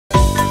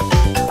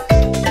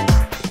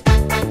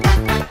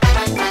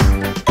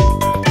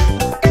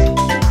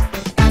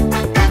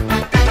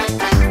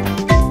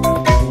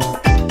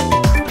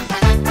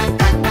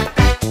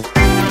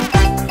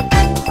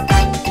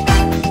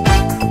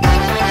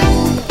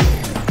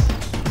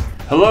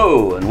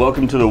Hello, and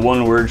welcome to the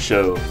One Word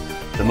Show,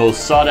 the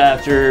most sought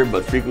after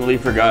but frequently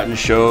forgotten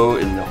show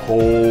in the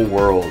whole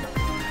world.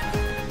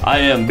 I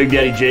am Big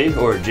Daddy J,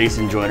 or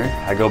Jason Joyner.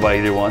 I go by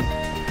either one.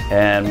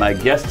 And my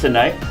guest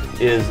tonight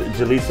is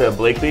JaLicia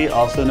Blakely,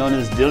 also known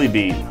as Dilly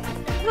Bean.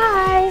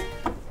 Hi.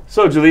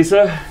 So,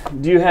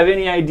 JaLicia, do you have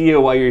any idea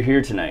why you're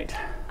here tonight?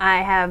 I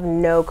have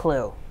no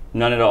clue.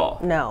 None at all?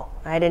 No.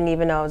 I didn't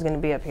even know I was going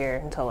to be up here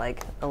until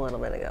like a little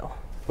bit ago.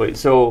 Wait,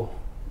 so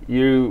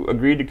you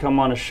agreed to come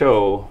on a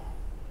show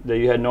that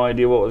you had no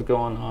idea what was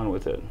going on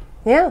with it?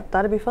 Yeah, thought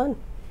it'd be fun.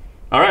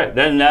 All right,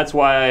 then that's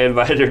why I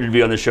invited her to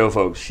be on the show,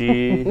 folks.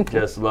 She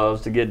just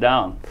loves to get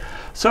down.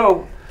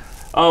 So,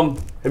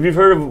 have you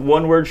heard of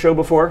One Word Show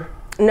before?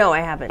 No,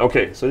 I haven't.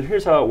 Okay, so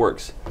here's how it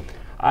works.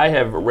 I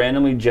have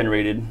randomly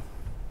generated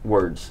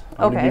words.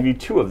 I'm going to give you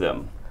two of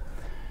them.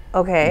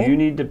 Okay. You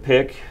need to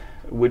pick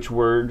which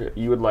word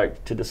you would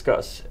like to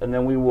discuss, and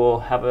then we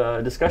will have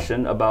a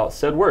discussion about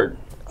said word.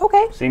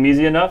 Okay. Seem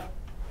easy enough?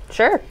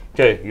 Sure.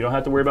 Okay, you don't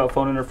have to worry about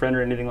phoning a friend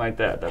or anything like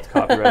that. That's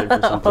copyrighted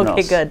for something else.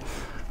 Okay, good.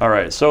 All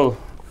right, so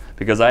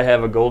because I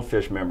have a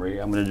goldfish memory,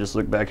 I'm going to just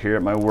look back here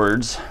at my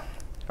words.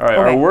 All right,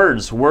 Our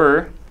words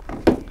were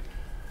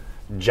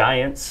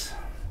giants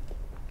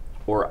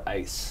or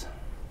ice.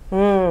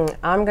 I'm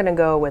going to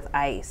go with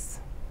ice.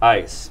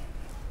 Ice.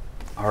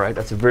 All right,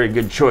 that's a very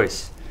good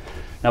choice.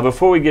 Now,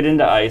 before we get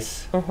into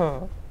ice,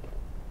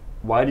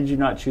 why did you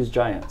not choose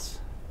giants?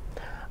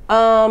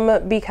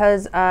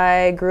 Because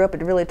I grew up a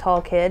really tall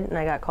kid and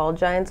I got called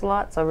giants a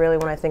lot. So really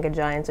when I think of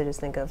giants, I just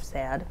think of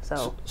sad.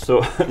 So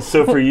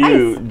for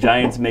you,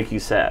 giants make you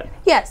sad?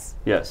 Yes.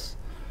 Yes.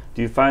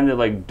 Do you find that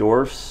like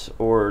dwarfs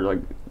or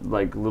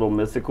like little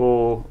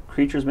mythical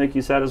creatures make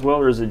you sad as well,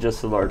 or is it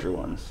just the larger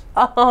ones?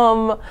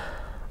 I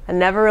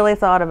never really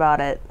thought about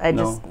it.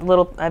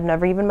 I've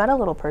never even met a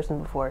little person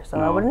before, so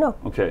I wouldn't know.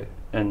 Okay.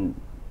 And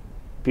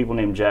people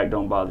named Jack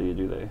don't bother you,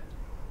 do they?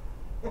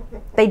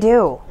 They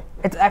do.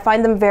 I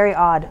find them very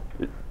odd.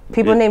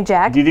 People named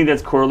Jack. Do you think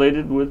that's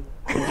correlated with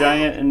the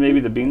giant and maybe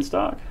the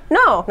beanstalk?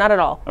 No, not at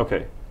all.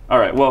 Okay. All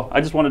right. Well,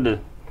 I just wanted to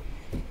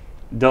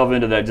delve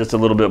into that just a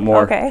little bit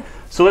more. Okay.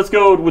 So let's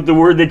go with the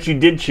word that you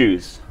did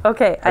choose.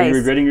 Okay, Are ice. you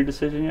regretting your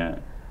decision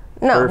yet?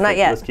 No, Perfect. not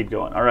yet. Let's keep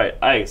going. All right,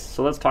 ice.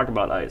 So let's talk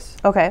about ice.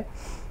 Okay.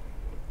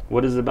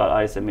 What is it about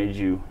ice that made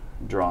you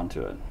drawn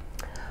to it?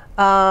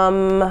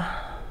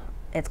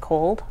 It's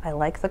cold. I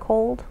like the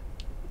cold.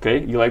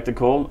 Okay, you like the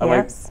cold?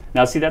 Yes.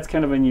 Now, see, that's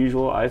kind of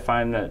unusual. I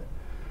find that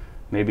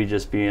maybe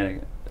just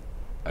being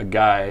a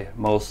guy,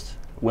 most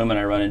women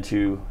I run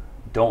into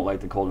don't like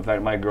the cold. In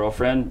fact, my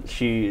girlfriend,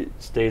 she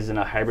stays in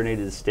a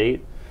hibernated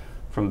state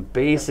from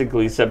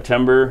basically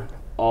September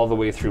all the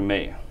way through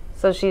May.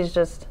 So she's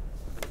just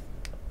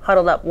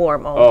huddled up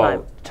warm all the time.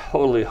 Oh,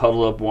 totally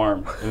huddled up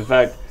warm. In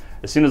fact,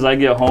 as soon as I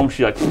get home,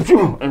 she like,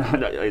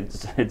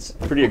 it's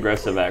pretty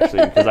aggressive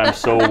actually, because I'm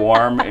so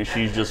warm and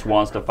she just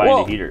wants to find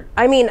a heater.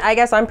 I mean, I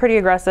guess I'm pretty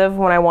aggressive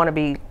when I want to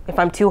be. If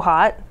I'm too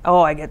hot,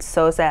 I get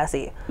so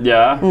sassy.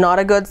 Yeah? Not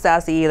a good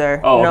sassy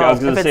either. Oh, okay, no, I was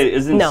going to say,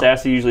 isn't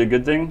sassy usually a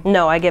good thing?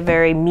 No, I get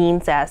very mean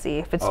sassy.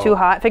 If it's too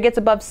hot, if it gets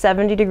above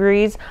 70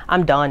 degrees,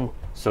 I'm done.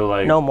 So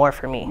like, no more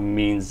for me.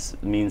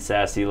 Mean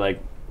sassy,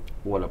 like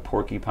what, a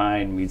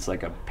porcupine meets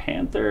like a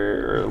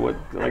panther, or what,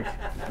 like?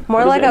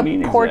 More like a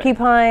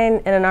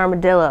porcupine and an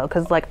armadillo,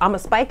 because like I'm a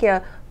spike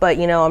ya, but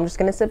I'm just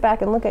gonna sit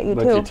back and look at you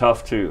too. But you're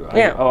tough too.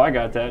 Yeah. I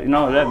got that.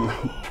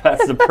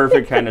 That's the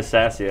perfect kind of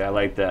sassy. I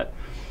like that.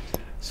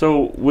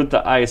 So with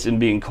the ice and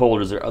being cold,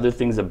 is there other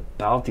things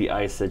about the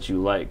ice that you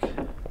like?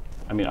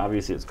 I mean,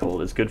 obviously it's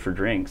cold. It's good for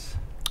drinks.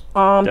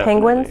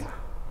 Penguins.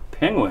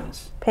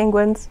 Penguins.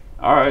 Penguins.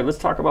 All right, let's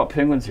talk about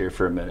penguins here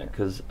for a minute,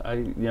 because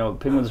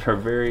penguins are a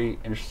very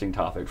interesting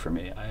topic for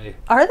me.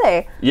 Are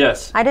they?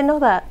 Yes. I didn't know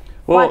that.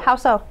 Well, how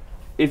so?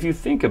 If you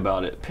think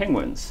about it,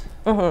 penguins.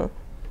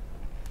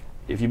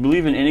 If you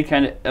believe in any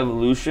kind of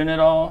evolution at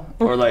all,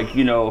 or like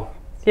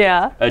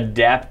yeah,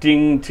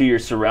 adapting to your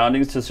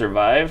surroundings to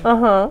survive,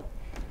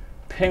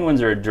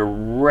 penguins are a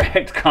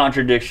direct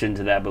contradiction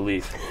to that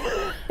belief.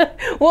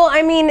 Well,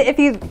 I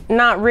mean,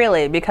 not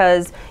really,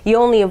 because you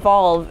only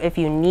evolve if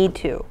you need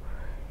to.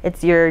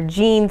 It's your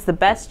genes, the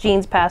best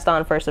genes passed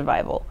on for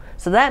survival.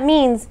 So that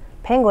means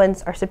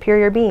penguins are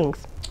superior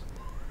beings.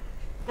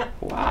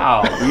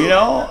 Wow,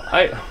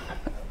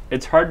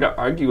 it's hard to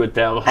argue with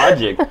that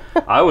logic.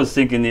 I was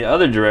thinking the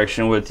other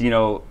direction with,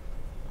 you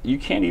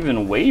can't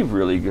even wave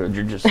really good.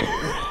 You're just...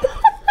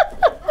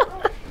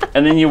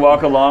 And then you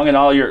walk along and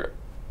all your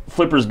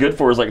flipper's good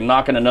for is like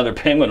knocking another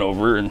penguin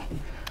over, and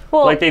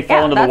like they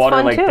fall into the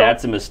water like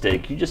that's a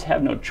mistake. You just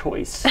have no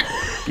choice.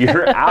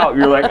 You're out.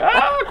 You're like,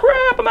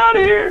 crap, I'm out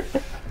of here.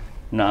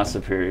 Not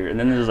superior. And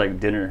then there's like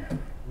dinner.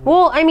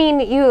 Well, I mean,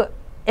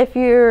 if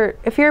you're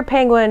a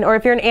penguin or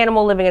if you're an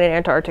animal living in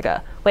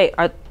Antarctica. Wait,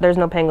 there's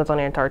no penguins on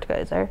Antarctica,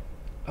 is there?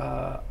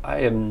 I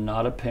am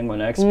not a penguin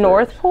expert.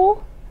 North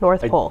Pole?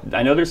 North Pole.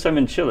 I know there's some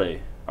in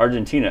Chile,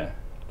 Argentina.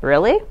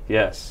 Really?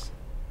 Yes.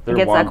 It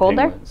gets that cold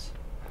penguins.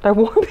 There?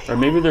 They're warm. Or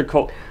maybe they're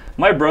cold.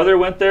 My brother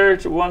went there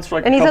once for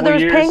like and a couple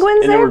years. And he said there was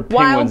penguins there? There were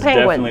Wild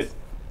penguins. Definitely.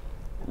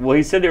 Well,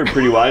 he said they were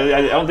pretty wild.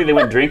 I don't think they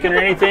went drinking or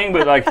anything,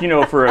 but like, you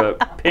know, for a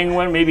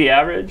penguin, maybe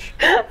average.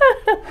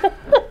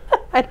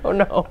 I don't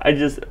know.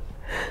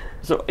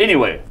 So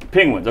anyway,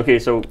 penguins. Okay,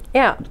 so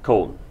Yeah.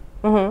 cold.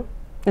 And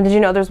did you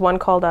know there's one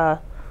called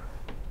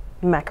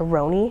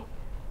macaroni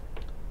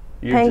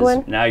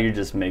penguin? Now you're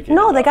just making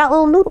No, it they up. got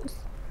little noodles.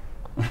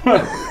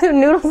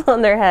 Noodles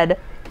on their head.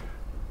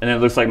 And it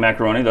looks like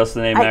macaroni. That's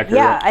the name, macaroni.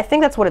 Yeah, I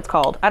think that's what it's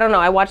called. I don't know.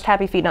 I watched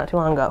Happy Feet not too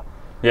long ago.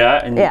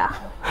 Yeah. And Yeah.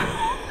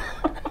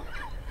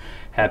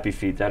 Happy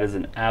Feet. That is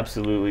an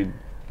absolutely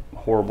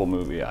horrible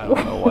movie. I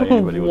don't know why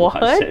anybody would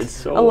watch What? it.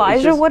 It's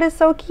Elijah Wood is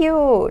so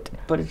cute.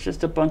 But it's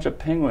just a bunch of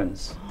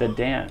penguins that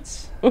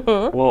dance.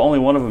 Well, only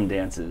one of them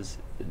dances.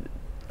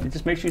 It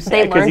just makes you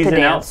sad because he's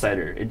an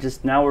outsider.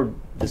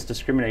 This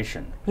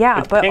discrimination. Yeah,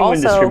 it's but penguin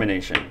also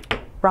discrimination.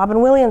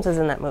 Robin Williams is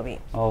in that movie.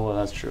 Oh, well,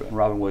 that's true. And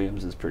Robin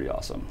Williams is pretty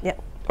awesome. Yeah.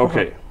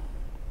 Okay.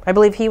 I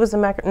believe he was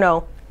the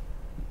No,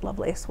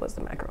 Lovelace was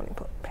the macaroni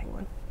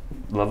penguin.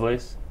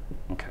 Lovelace?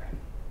 Okay.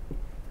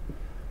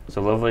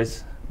 So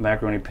Lovelace,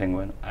 macaroni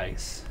penguin,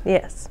 ice.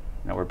 Yes.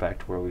 Now we're back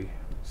to where we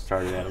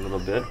started at a little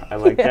bit. I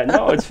like that.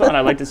 No, it's fun.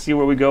 I like to see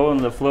where we go and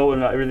the flow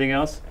and everything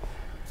else.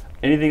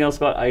 Anything else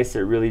about ice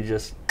that really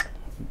just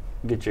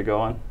gets you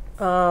going?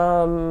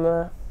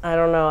 I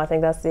don't know. I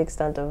think that's the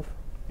extent of.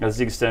 That's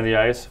the extent of the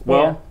ice.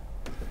 Well,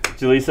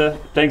 JaLicia,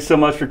 thanks so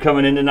much for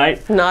coming in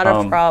tonight. Not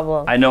a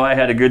problem. I know I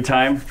had a good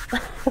time.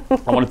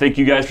 I want to thank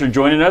you guys for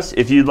joining us.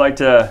 If you'd like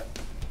to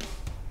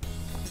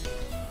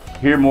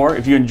hear more,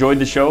 if you enjoyed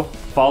the show,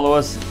 follow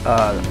us.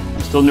 I'm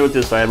still new at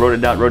this, so I wrote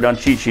down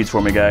cheat sheets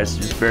for me, guys.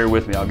 Just bear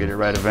with me. I'll get it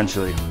right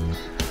eventually.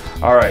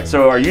 All right,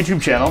 so our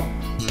YouTube channel,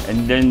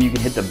 and then you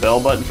can hit the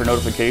bell button for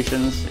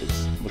notifications. It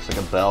looks like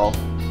a bell,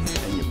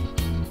 and you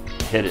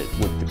hit it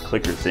with the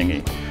clicker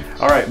thingy.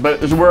 All right,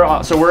 but you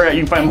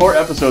can find more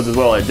episodes as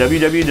well at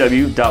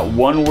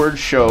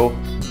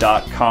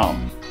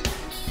www.onewordshow.com.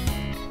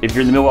 If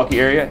you're in the Milwaukee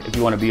area, if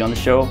you want to be on the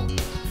show,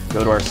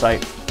 go to our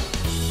site.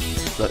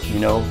 Let me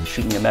know,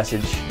 shoot me a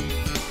message.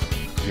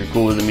 If you're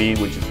cooler than me,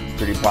 which is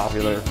pretty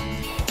popular,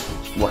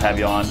 we'll have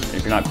you on.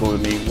 If you're not cool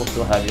with me, we'll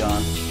still have you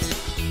on.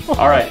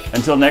 All right,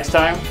 until next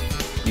time,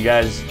 you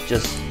guys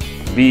just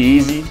be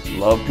easy.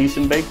 Love, peace,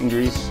 and bacon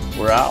grease.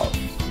 We're out.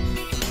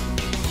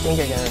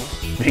 Finger guns.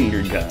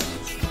 Finger guns.